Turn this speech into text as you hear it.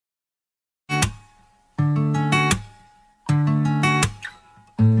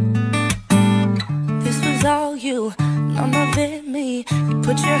you, none of it me. You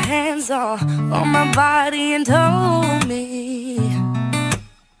put your hands on my body and told me,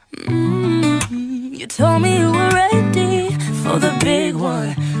 you told me you were ready for the big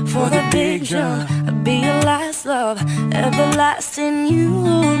one, for the big jump. I'd be your last love, everlasting, you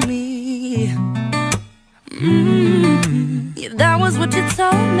and me. Yeah, that was what you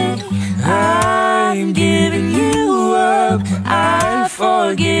told me. I'm giving you up, I've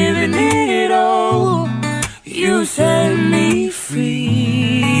forgiven it all. You set me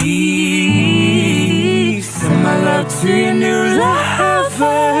free. Send my love to your new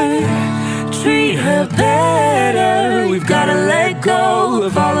lover. Treat her better. We've gotta let go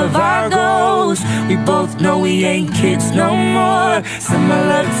of all of our goals. We both know we ain't kids no more. Send my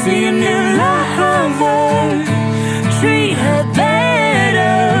love to your new lover. Treat her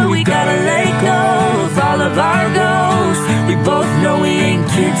better. We gotta let go of all of our goals. We both know we ain't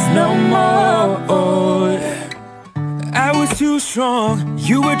kids no more. I was too strong,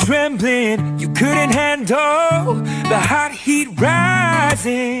 you were trembling. You couldn't handle the hot heat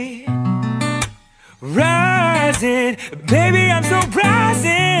rising, rising. Baby, I'm so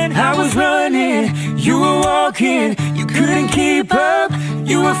rising. I was running, you were walking. You couldn't keep up,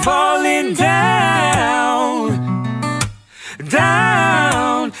 you were falling down,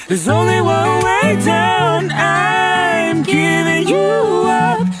 down. There's only one way down. I'm giving you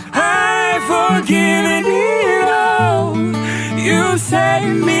up, I've forgiven it all. You set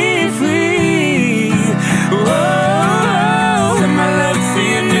me free. Whoa. Send my love to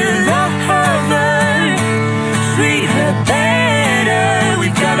your new lover. Treat her better. We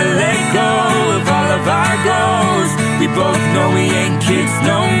gotta let go of all of our goals. We both know we ain't kids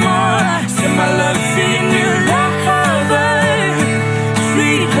no more. Send my love to your new lover.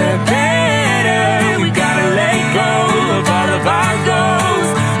 Treat her better. We gotta let go of all of our goals.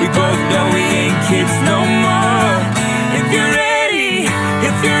 We both know we ain't kids no more. If you're ready,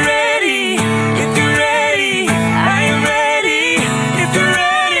 if you're ready, if you're ready, I am ready. If you're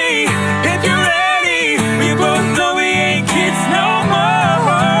ready, if you're ready, we both know we ain't kids no more.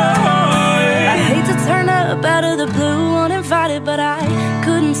 I hate to turn up out of the blue uninvited, but I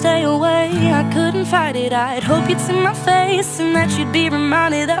couldn't stay away, I couldn't fight it. I'd hope you'd see my face and that you'd be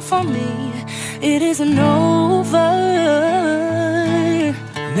reminded that for me it isn't over.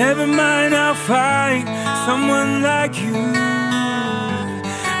 Never mind, I'll find someone like you.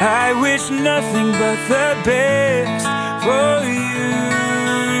 I wish nothing but the best for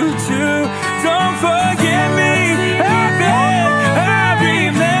you too. Don't forget me, I beg, I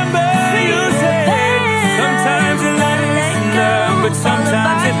remember you said sometimes it lasts love, but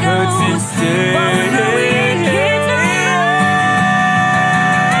sometimes it hurts instead.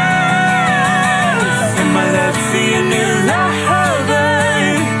 Send my love to your new lover.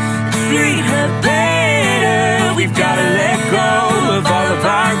 Treat her better. We've gotta let go of all of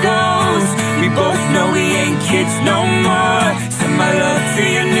our goals. We both know we ain't kids no more. Send my love to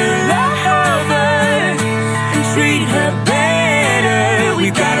your new lover and treat her better. We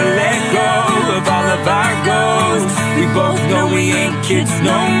gotta let go of all of our goals. We both know we ain't kids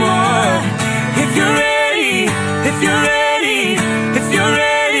no more. If you're ready, if you're ready, if you're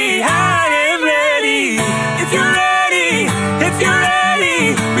ready, I am ready. If you're ready, if you're ready,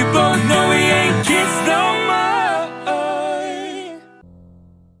 we both know we ain't kids no more.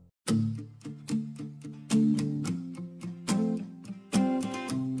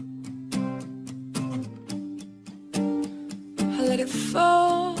 I let it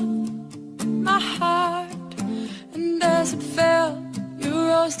fall, my heart, and as it fell, you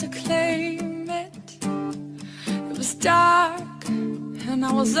rose to claim it. It was dark and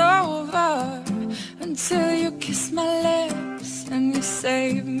I was over until you kissed my lips and you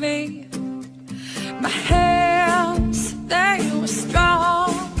saved me. My hands, they were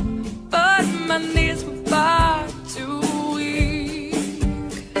strong, but my knees were far too weak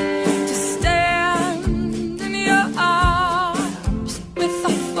to stand in your arms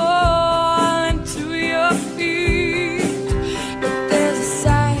without falling to your feet. But there's a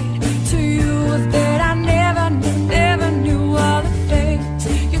side to you that I never knew. All the things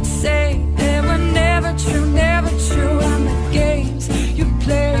you'd say, they were never true, never true. And the games you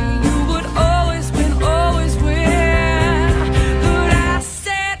play, you would always win, always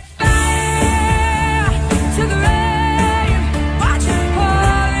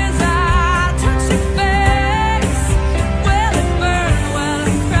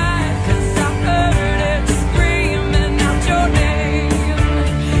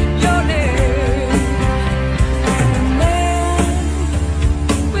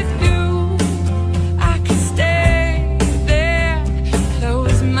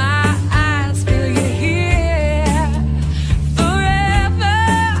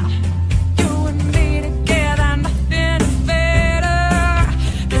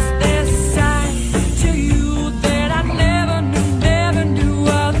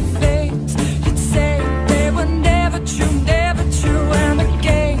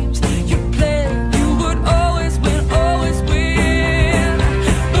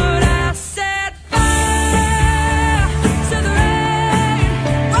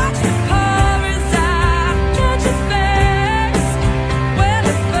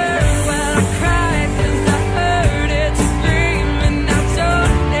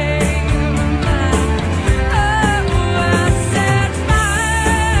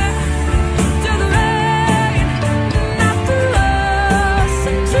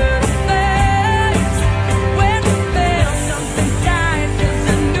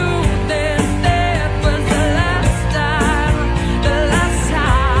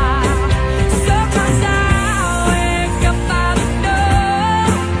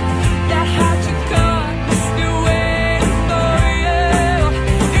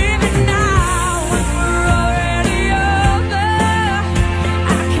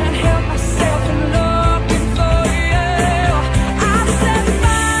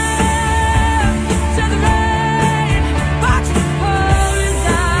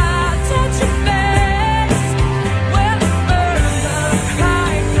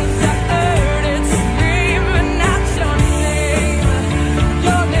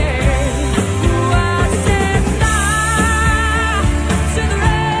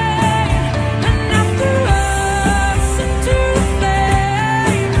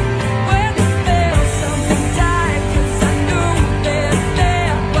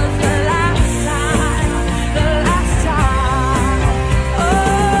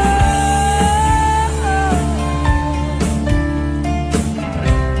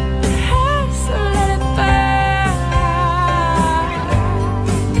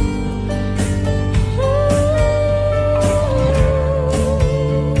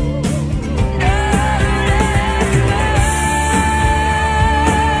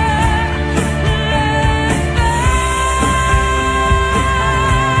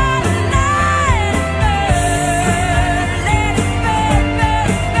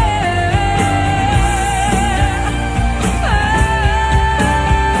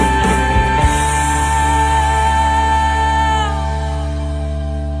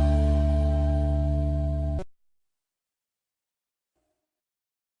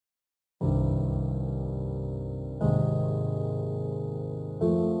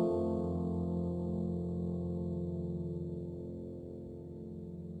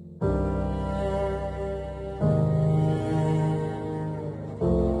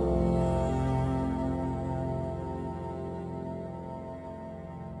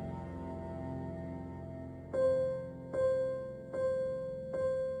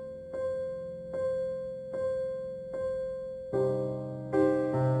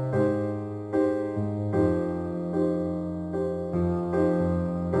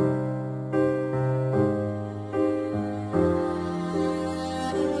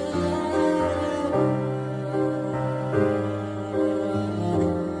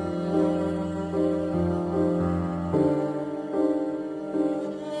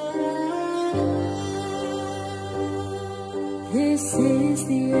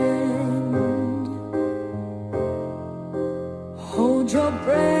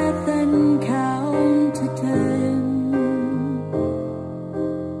breath and count to 10.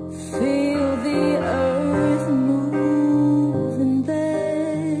 Feel the earth move and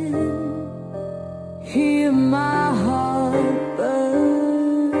then hear my heart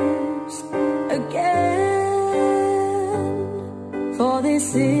burst again. For this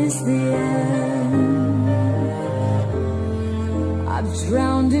is the end. I've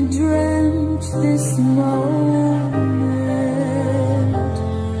drowned and dreamt this moment,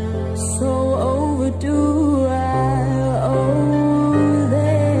 so overdue I owe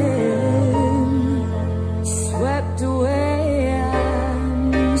them. Swept away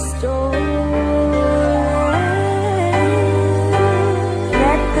and stolen.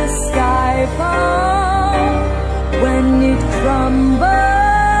 Let the sky fall. When it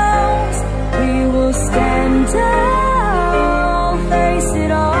crumbles, we will stand tall, face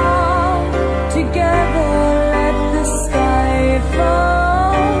it all together. Let the sky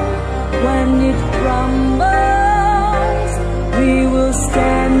fall. When it crumbles, we will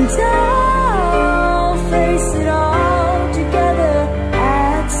stand tall, face it all together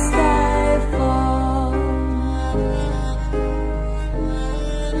at skyfall.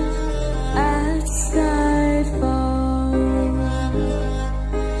 At skyfall.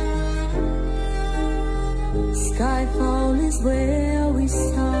 Skyfall is where we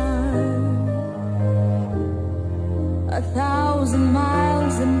start. 1,000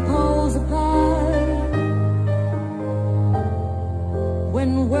 miles and poles apart.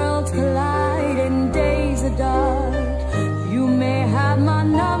 When worlds collide and days are dark, you may have my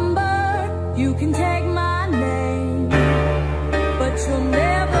number, you can take my name, but you'll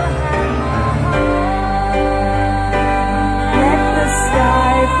never have my heart. Let the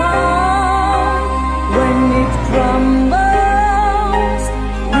sky fall. When it crumbles,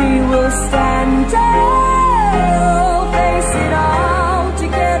 we will stand tall, face it all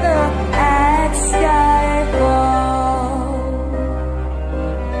together at skyfall.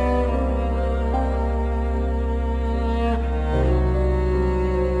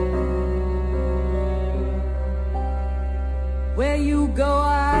 Where you go,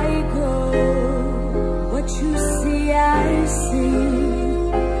 I go. What you see, I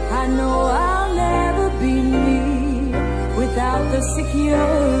see. I know I'll never be me without the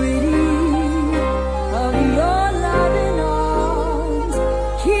security of your loving arms,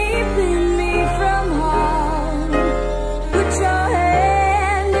 keeping me from harm. Put your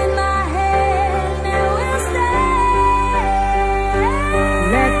hand in my hand and we'll stay.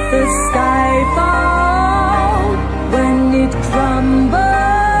 Let the sky fall. When it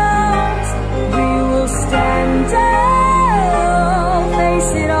crumbles, we will stand tall,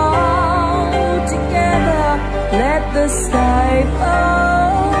 face it all together. Let the sky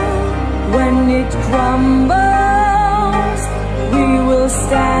fall. When it crumbles, we will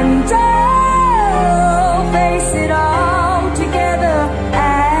stand tall, face it all together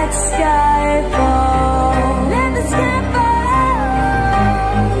at skyfall. Let the sky fall.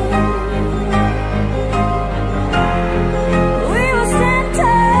 We will stand tall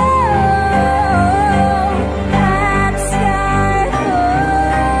at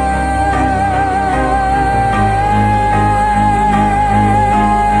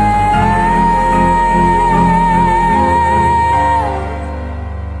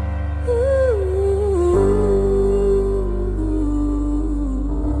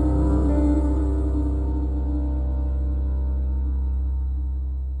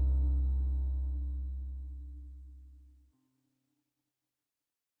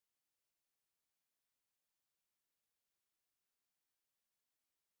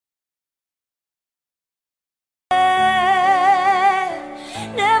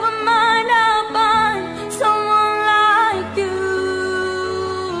never mind, I'll find someone like you.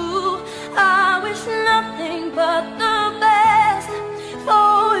 I wish nothing but the best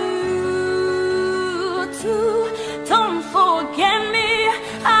for you too. Don't forget me,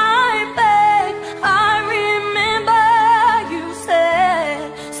 I beg. I remember you said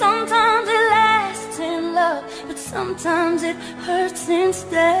sometimes it lasts in love, but sometimes it hurts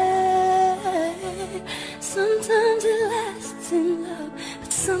instead. Sometimes it lasts in love,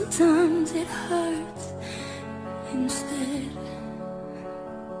 but sometimes it hurts instead.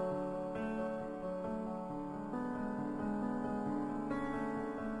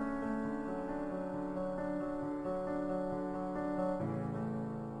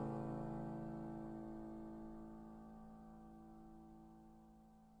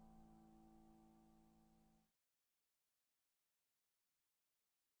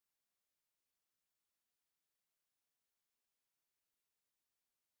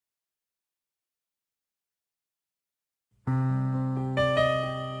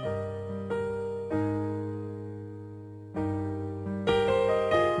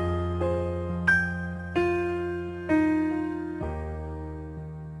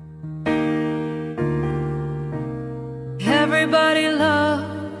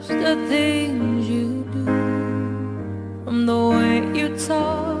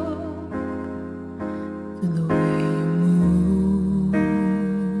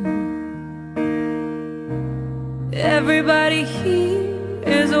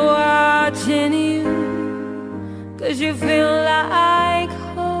 watching you, 'cause you feel like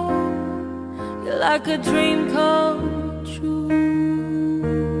home. You're like a dream come true.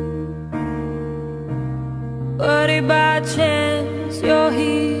 But if by chance you're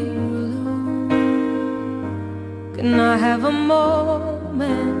here alone, can I have a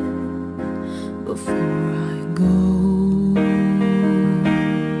moment before I go?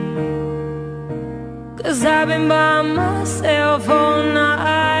 'Cause I've been by myself all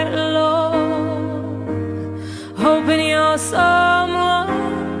night long, hoping you're someone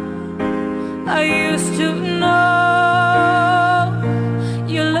I used to know.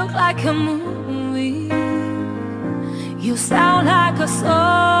 You look like a movie, you sound like a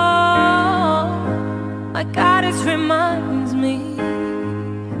song. My God, it reminds me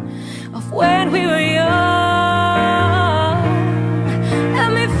of when we were young. Let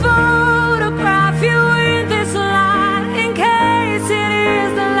me photograph you in this light, in case it is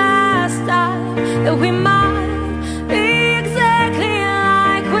the last time that we might be exactly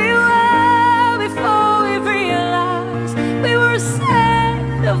like we were before we realized we were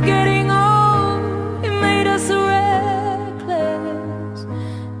scared of getting old. It made us reckless.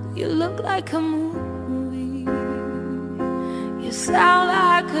 You look like a movie, you sound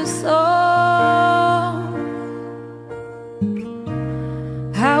like a song.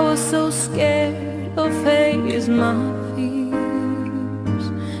 I was so scared to face my fears,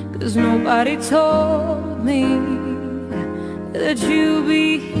 'cause nobody told me that you'd be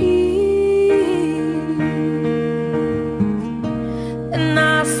here. And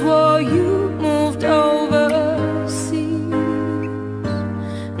I swore you moved overseas,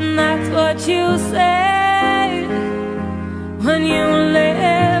 and that's what you said when you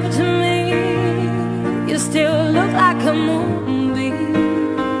left me. You still look like a movie,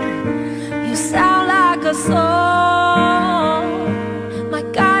 you sound like a song. My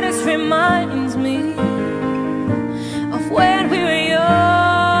God, it reminds me of when we were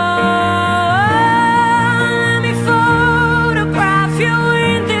young. Let me photograph you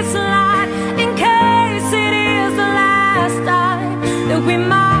in this light, in case it is the last time that we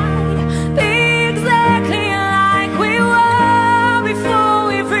might be exactly like we were before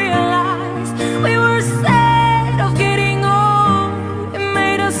we realized we were scared of getting old. It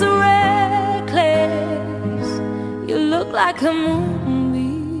made us reckless. You look like a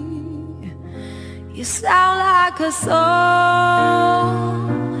movie, you sound like a song.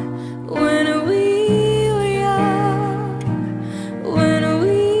 When we were young, when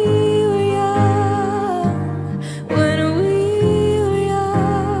we were young, when we were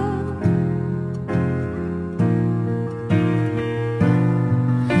young.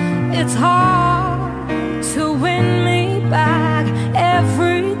 It's hard to win me back.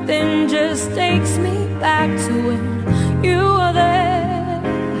 Everything just takes me back to when you were there.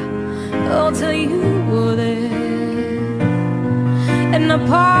 Oh, till you were there. And a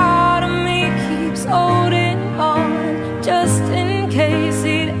part of me keeps holding on, just in case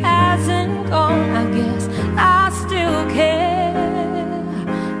it hasn't gone. I guess I still care.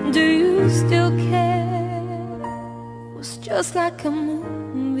 Do you still care? It was just like a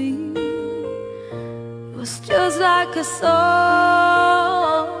movie, it was just like a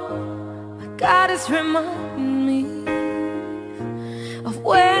song. My God, it's reminding me of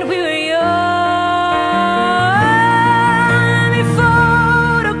when we were young. Let me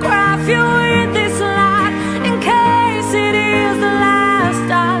photograph you in this light, in case it is the last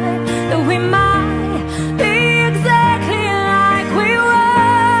time that we might be exactly like we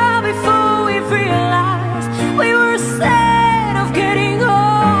were before we realized we were scared of getting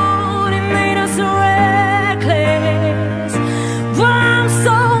old. It made us reckless. Well, I'm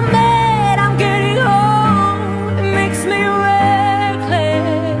so mad I'm getting old. It makes me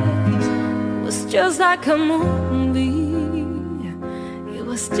reckless. It was just like a movie, it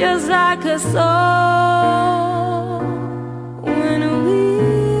was just like a song. When we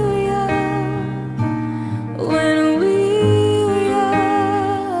were young, when we were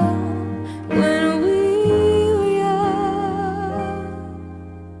young, when we were young.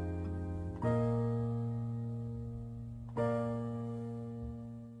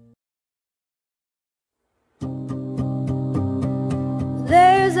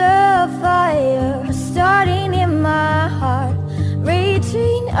 There's a fire starting in my heart,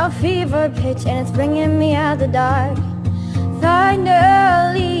 reaching a fever pitch, and it's bringing me out the dark.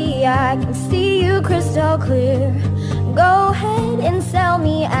 Finally, I can see you crystal clear. Go ahead and sell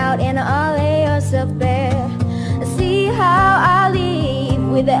me out, and I'll lay yourself bare. See how I leave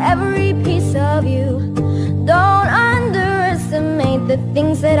with every piece of you. Don't underestimate the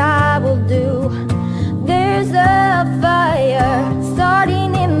things that I will do. There's a fire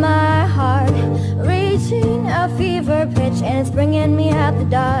starting in my heart.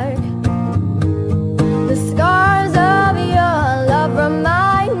 dark. The scars of your love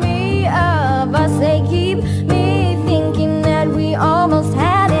remind me of us. They keep me thinking that we almost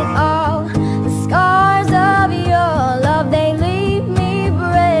had it all. The scars of your love, they leave me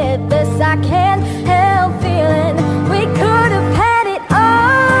breathless. I can't help feeling we could have had it all.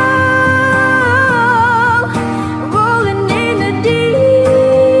 Rolling in the deep,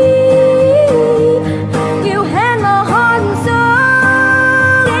 you had my heart and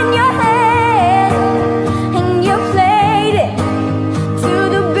soul in your hand, and you played it to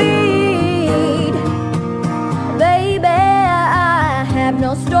the beat. Baby, I have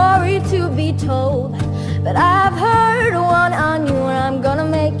no story to be told, but I've heard one on you and I'm gonna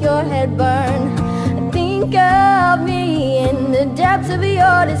make your head burn. Think of me in the depths of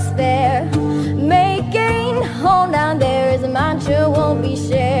your despair. Making home down there is a mantra won't be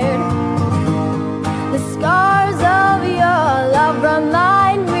shared. The scars of your love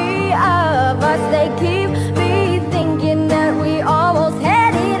remind me of us. They keep me thinking that we almost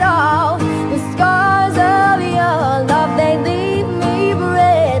had it all. The scars of your love, they leave me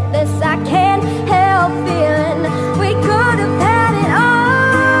breathless. I can't help feeling we could have had it all.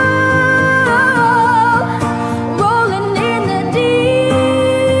 Rolling in the deep,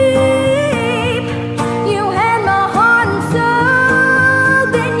 you had my heart and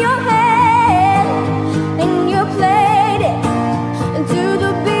soul in your hand, and you played it to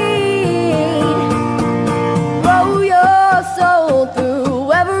the beat. Roll your soul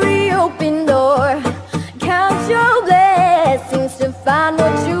through every open door. Count your blessings to find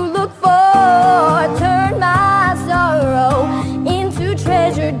what you look for. Turn my sorrow into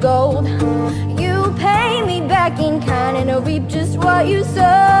treasured gold. You pay me back in kind and I'll reap just what you sow.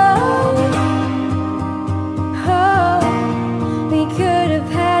 Oh, we could have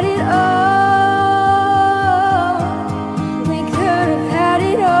had it all. We could have had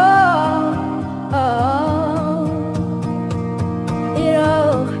it all. It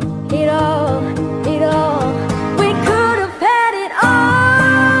all, it all, it all. We could have had it all.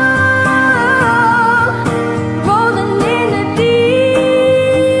 Rolling in the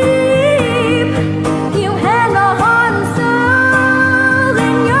deep, you had my heart and soul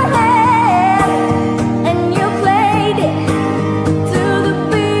in your hand, and you played it to the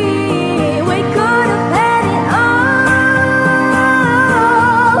beat. We could have had it all.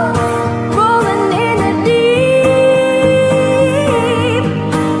 Rolling in the deep,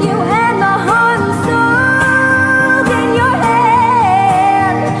 you had my heart and soul in your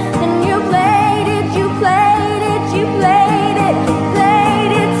hand, and you played it, you played it, you played it,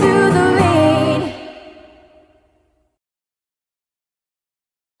 played it to the beat.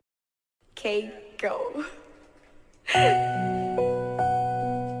 Okay, go.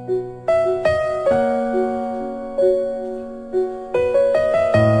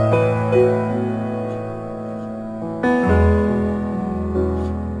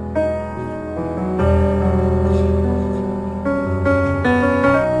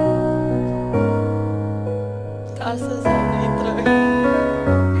 Das ist ein Intro.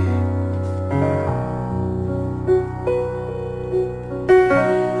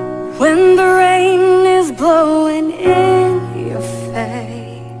 When the rain is blowing in your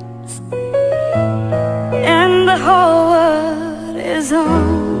face and the whole world is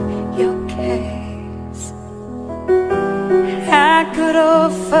on your case, I could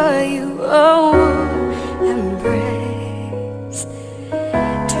offer you a warm embrace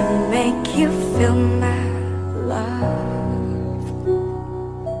to make you feel my love.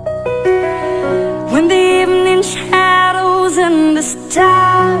 When the evening shadows and the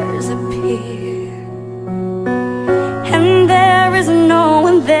stars appear, and there is no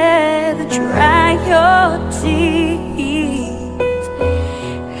one there to dry your tears,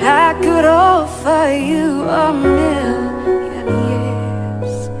 I could offer you a million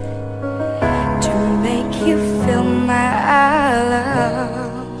years to make you feel my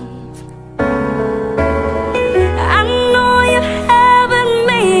love. I know you haven't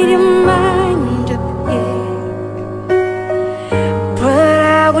made your mind up yet, but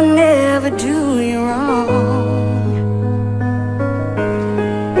I will never do you wrong.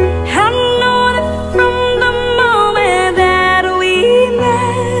 I know that from the moment that we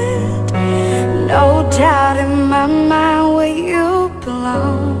met, no doubt in my mind where you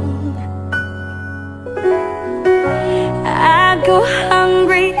belong. I go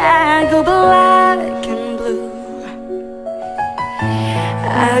hungry, I go black and blue,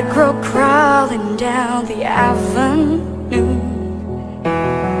 I grow crawling down the avenue.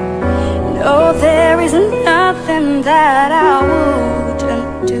 No, there is nothing that I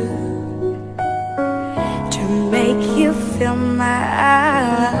wouldn't do to make you feel my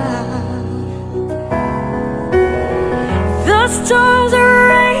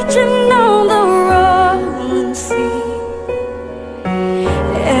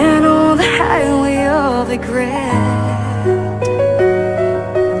regret.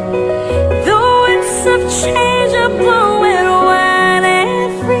 Though it's unchangeable and wide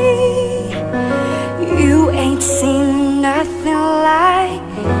and free, you ain't seen nothing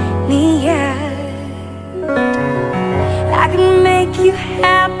like me yet. I can make you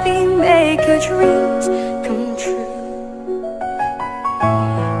happy, make your dreams come true.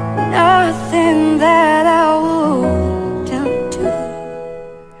 Nothing that I wouldn't do.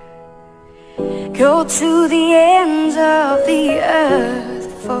 Go to the ends of the earth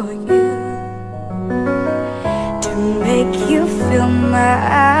for you, to make you feel my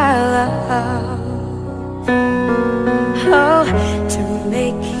love. Oh, to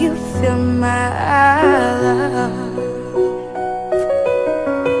make you feel my love,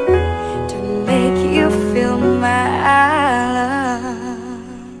 to make you feel my love.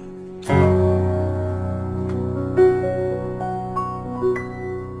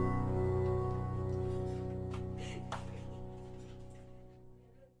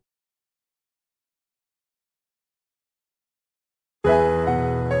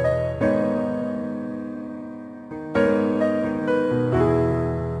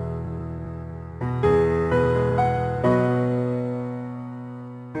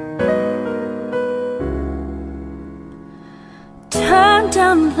 Turn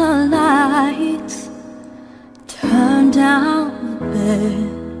down the lights, turn down the bed,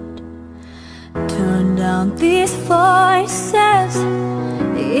 turn down these voices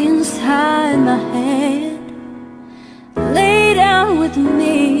inside my head. Lay down with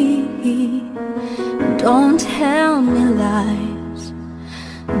me, don't tell me lies,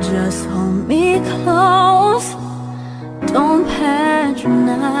 just hold me close, don't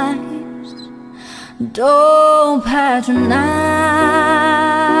patronize, don't patronize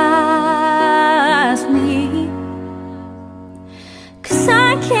me. 'Cause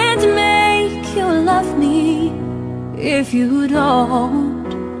I can't make you love me if you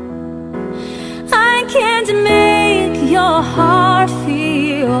don't. I can't make your heart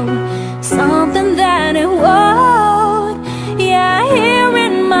feel something that it won't. Yeah, here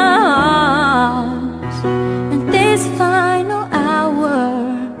in my arms, in this final hour,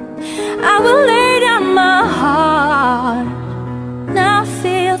 I will lay down my heart. Now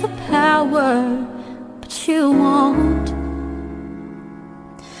feel the power, but you won't.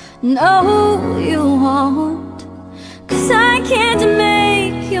 No, you won't. 'Cause I can't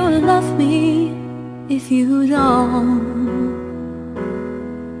make you love me if you don't.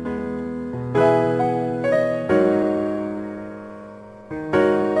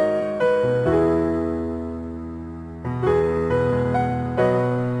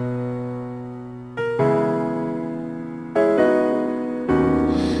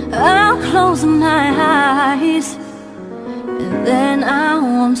 I'll close my eyes, and then I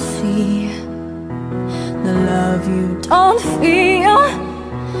won't see the love you don't feel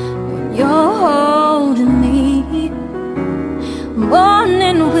when you're holding me.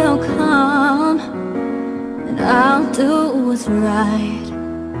 Morning will come, and I'll do what's right.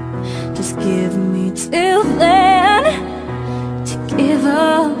 Just give me till then to give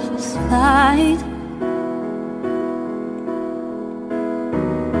up this fight.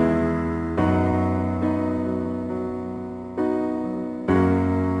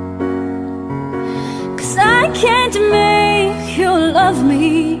 I can't make you love me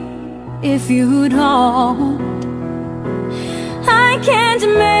if you don't. I can't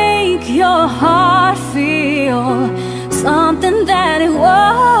make your heart feel something that it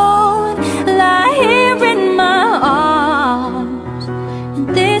won't. Lie here in my arms, in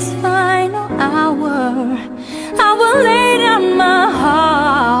this final hour, I will lay down my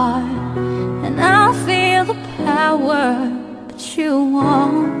heart, and I'll feel the power, but you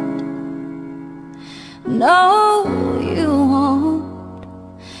won't. No, you won't.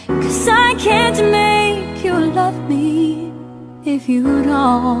 'Cause I can't make you love me if you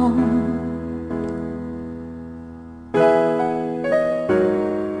don't.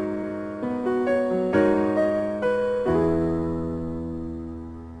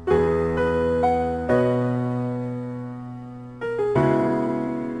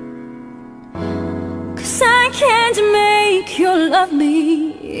 I can't make you love me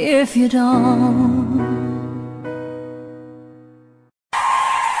if you don't.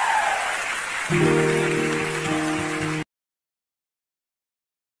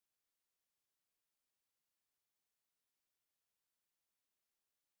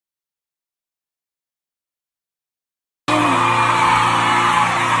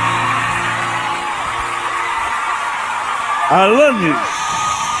 I love you.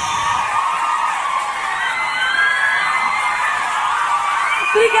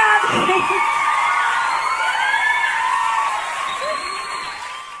 Obrigada.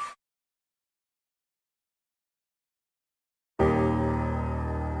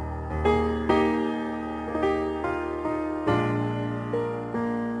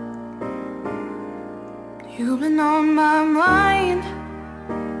 You've been on my mind.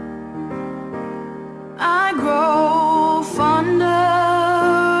 I grow fonder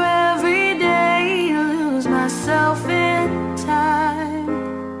every day, lose myself in time.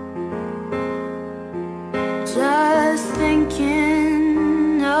 Just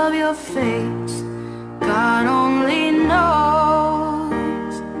thinking of your face, God only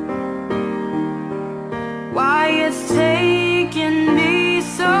knows why it's taken me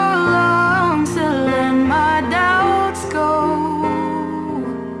so long to let my doubts go.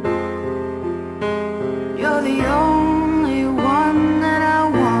 You're the only one that I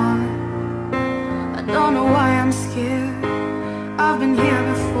want. I don't know why I'm scared. I've been here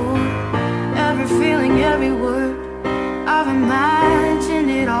before. Every feeling, every word, I've imagined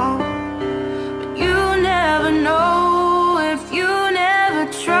it all. But you never know if you never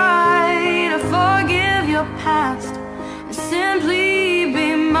try to forgive your past and simply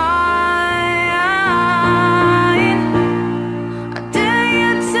be mine. I dare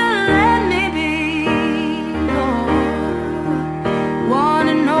you to let me be your one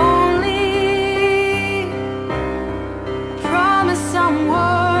and only. I promise I'm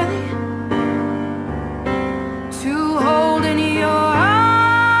worthy to hold in your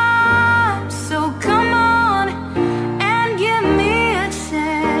arms. So come on and give me a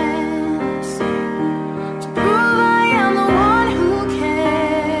chance to prove I am the one who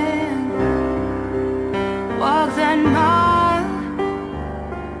can walk that mile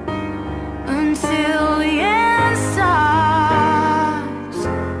until the end starts.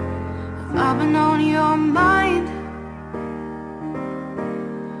 If I've been on your mind,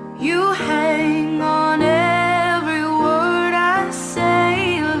 you hang on every word I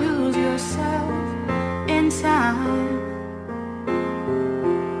say, lose yourself in time.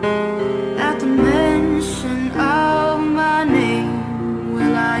 At the mention of my name,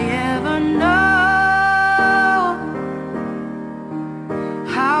 will I ever know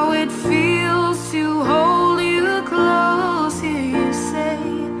how it feels to hold you close? Hear you say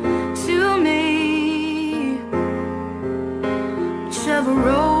to me, whichever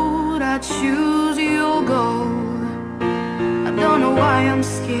road I choose, you'll go. I don't know why I'm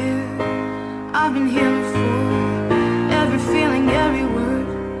scared. I've been here before. Every feeling, every word,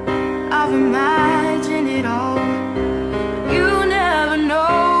 I've imagined it all. You never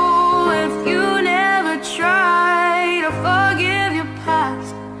know if you never try to forgive your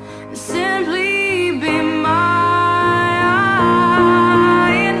past and simply be mine.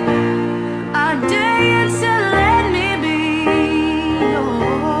 I dare you to let me be your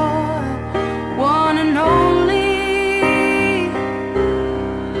one and only.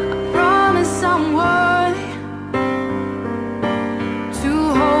 I promise I'm worthy to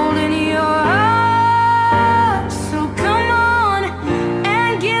hold in your arms. So come on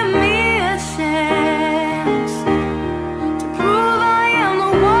and give me a chance to prove I am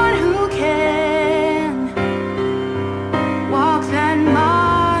the one who can walk that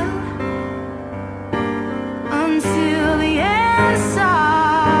mile until the end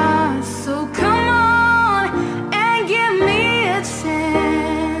starts. So come on and give me a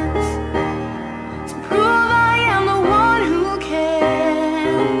chance to prove I am the one who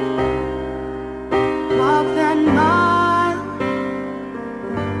can walk that mile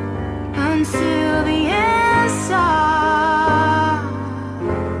until the end starts.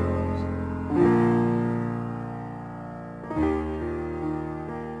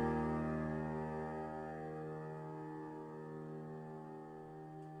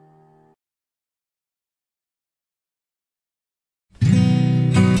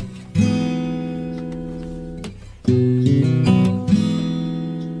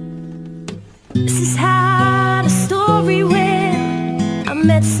 This is how the story went. I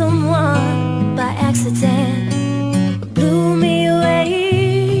met someone by accident who blew me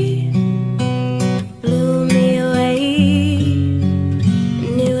away, blew me away.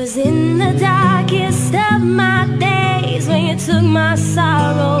 And it was in the darkest of my days when you took my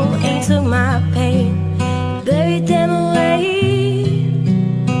sorrow and you took my pain. You buried them away,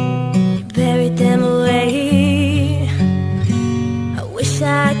 you buried them away. I wish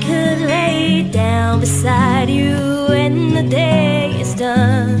I could lay down beside you when the day is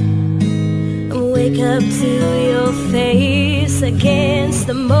done and wake up to your face against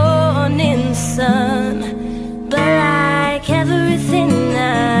the morning sun. But like everything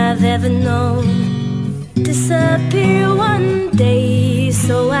I've ever known, disappear one day.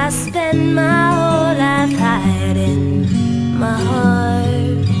 So I spend my whole life hiding my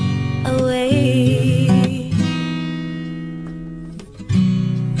heart away.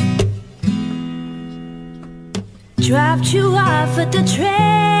 Dropped you off at the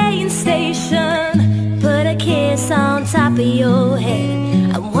train station, put a of your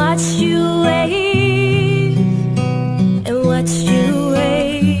head. I watched you wave and watched you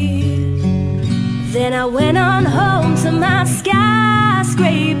wave. Then I went on home to my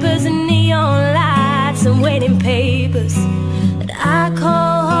skyscrapers and neon lights and waiting papers that I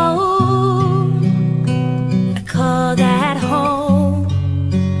call home. I call that home.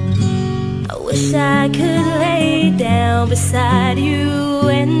 I wish I could lay down beside you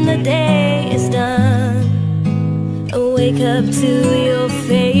when the day is done and wake up to your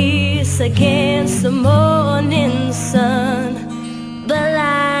face against the morning sun. But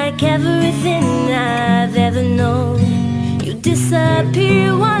like everything I've ever known, you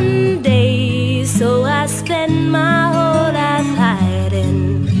disappear one day. So I spend my whole life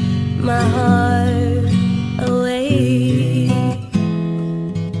hiding my heart away,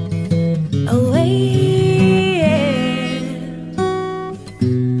 away.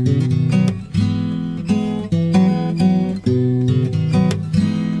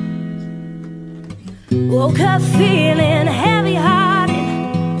 Woke up feeling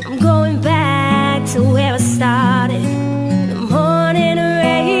heavy-hearted. I'm going back to where I started. The morning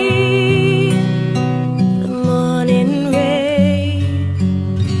rain, the morning rain.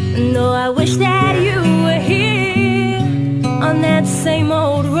 No, I wish that you were here on that same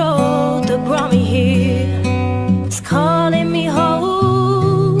old road that brought me here. It's calling me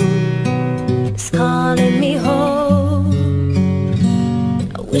home, it's calling me home.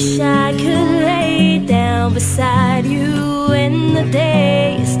 I wish I could lay down beside you when the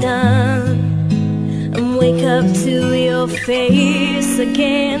day is done and wake up to your face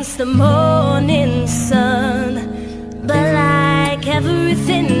against the morning sun. But like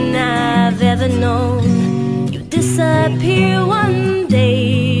everything I've ever known, you disappear one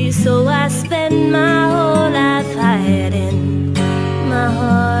day. So I spend my whole life hiding my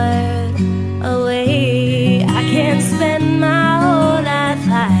heart away. I can't spend my whole life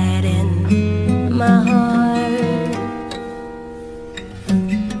hiding my heart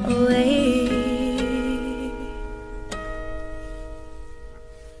away.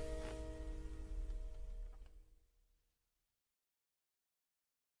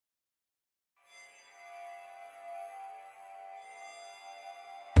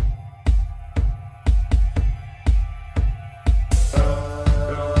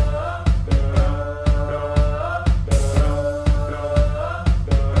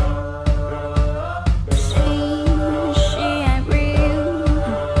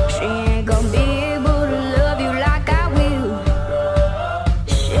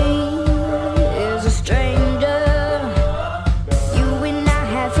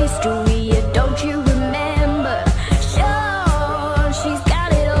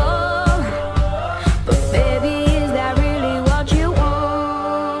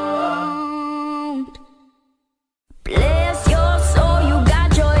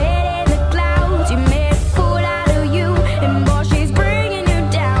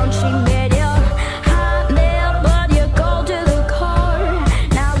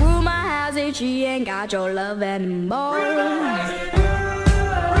 She ain't got your love anymore.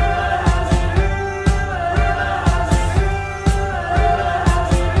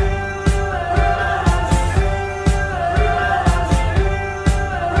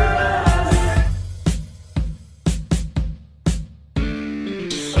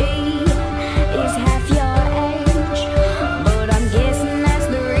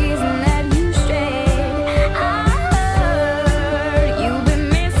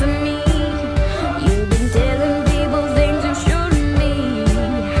 Shouldn't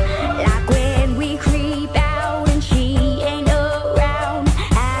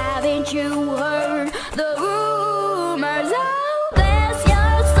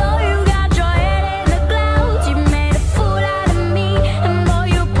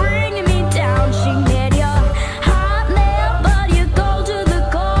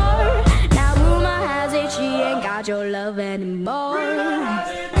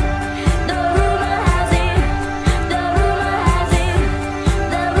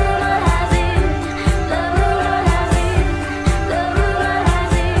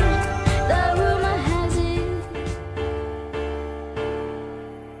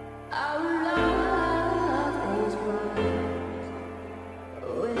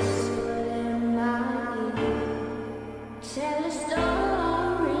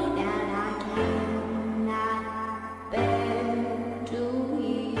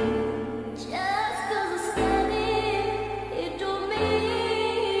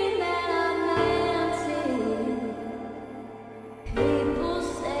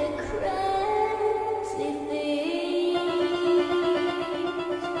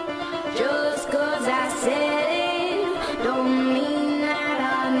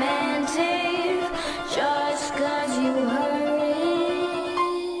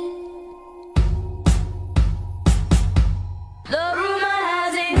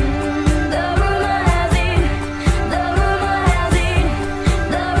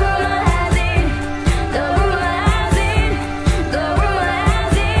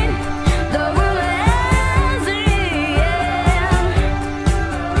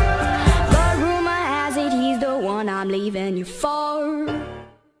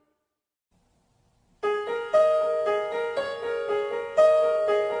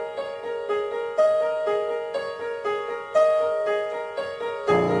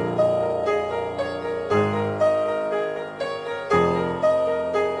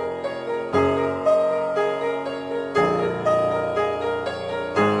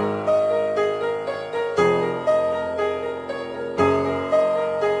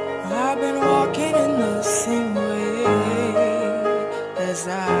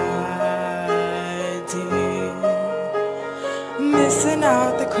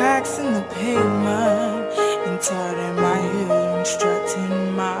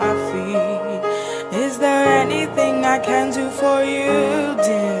I can do for you,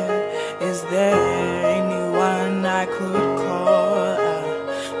 dear? Is there anyone I could call?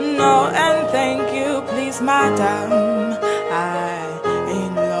 No, and thank you, please, madam. I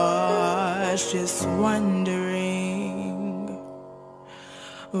ain't lost, just wondering.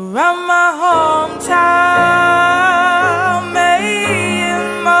 Around my hometown,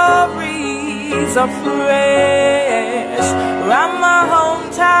 memories are fresh. Around my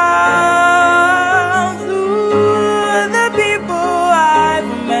hometown, through the people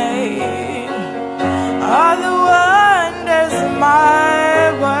I've made, are the wonders of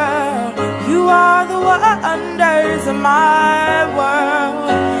my world. You are the wonders of my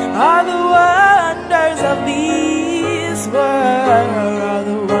world. Are the wonders of this world. Are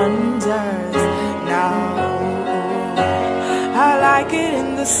the wonders now. I like it in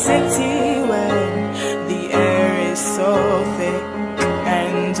the city when the air is so thick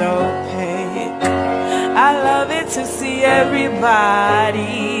and opaque. I love it to see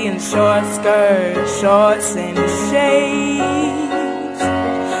everybody in short skirts, shorts and shades.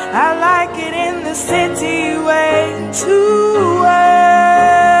 I like it in the city when two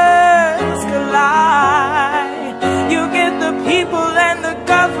worlds collide. You get the people and the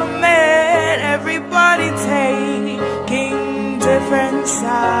government, everybody taking different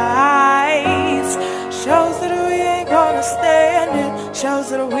sides. Shows that we ain't gonna stand it. Shows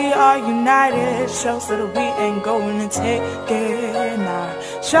that we are united. Shows that we ain't gonna take it now.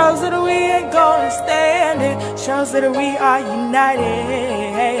 Shows that we ain't gonna stand it. Shows that we are united.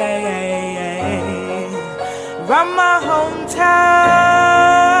 From my hometown,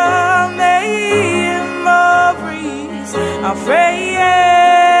 memories are fresh.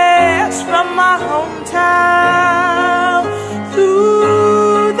 From my hometown,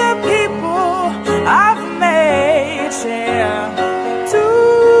 through the people I've made, yeah. To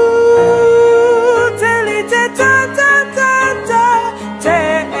tell it, yeah. To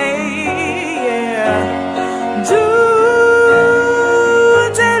tell it,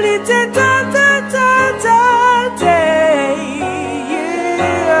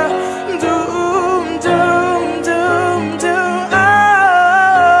 yeah. Doom, doom, doom, doom. Oh,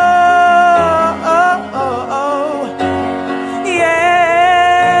 oh, oh, oh.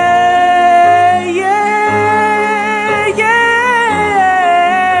 Yeah, yeah, yeah.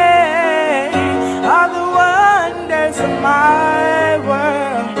 Are the wonders of my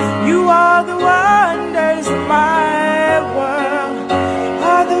world. You are the wonders of my world.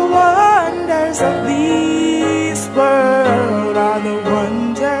 Are the wonders of this world. Are the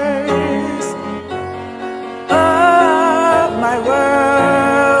wonders of my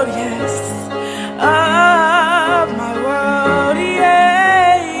world, yes. Of my world,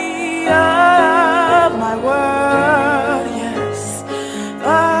 yeah. Of my world, yes.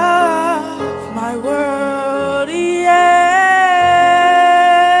 Of my world, yeah.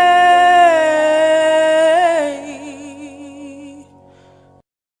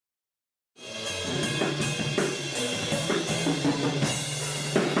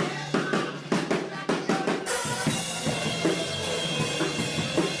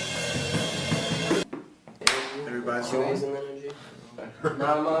 Everybody Amazing energy.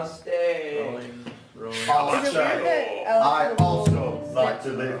 Namaste. I also like to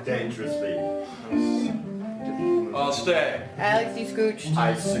live dangerously. I'll stay. Alex, you scooched.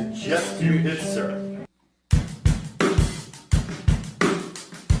 I suggest you hit, sir.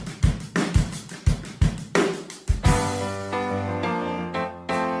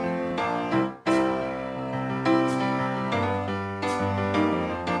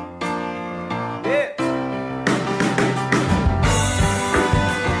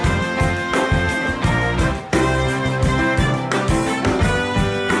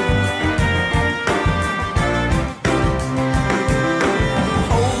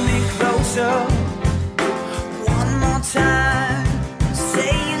 Hold me closer one more time.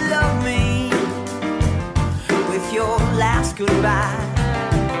 Say you love me with your last goodbye.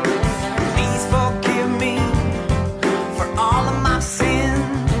 Please forgive me for all of my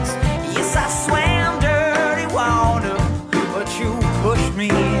sins. Yes, I swam dirty water, but you pushed me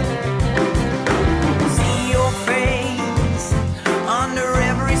in. See your face under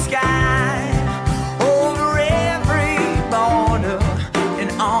every sky, over every border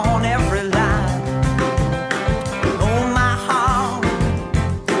and on every line. Oh, my heart,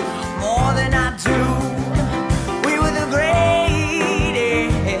 more than I do. We were the great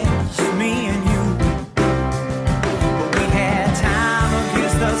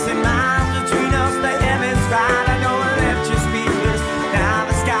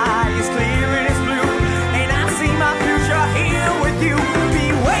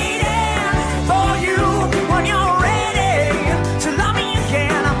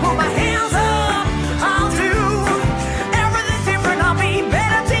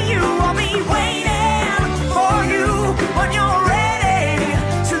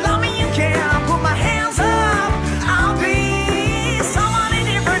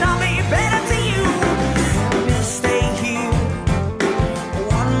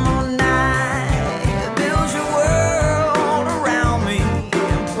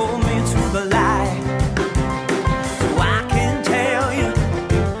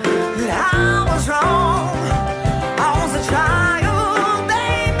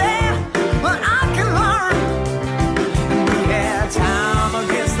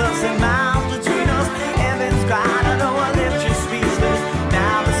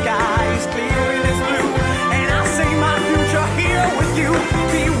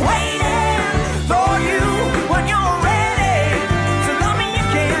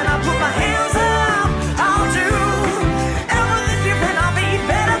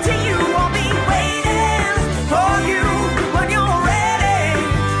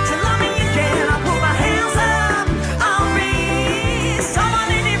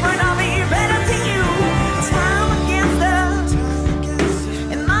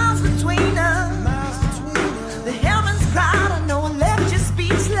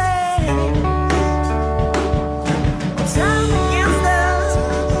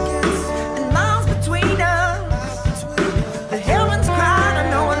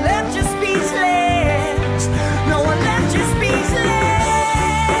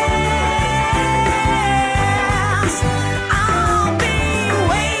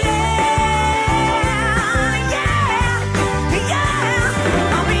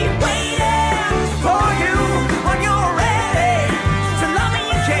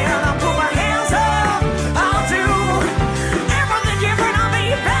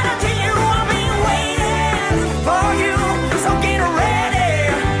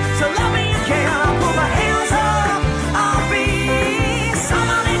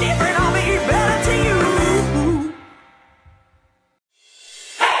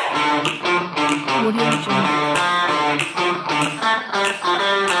Audio Jungle.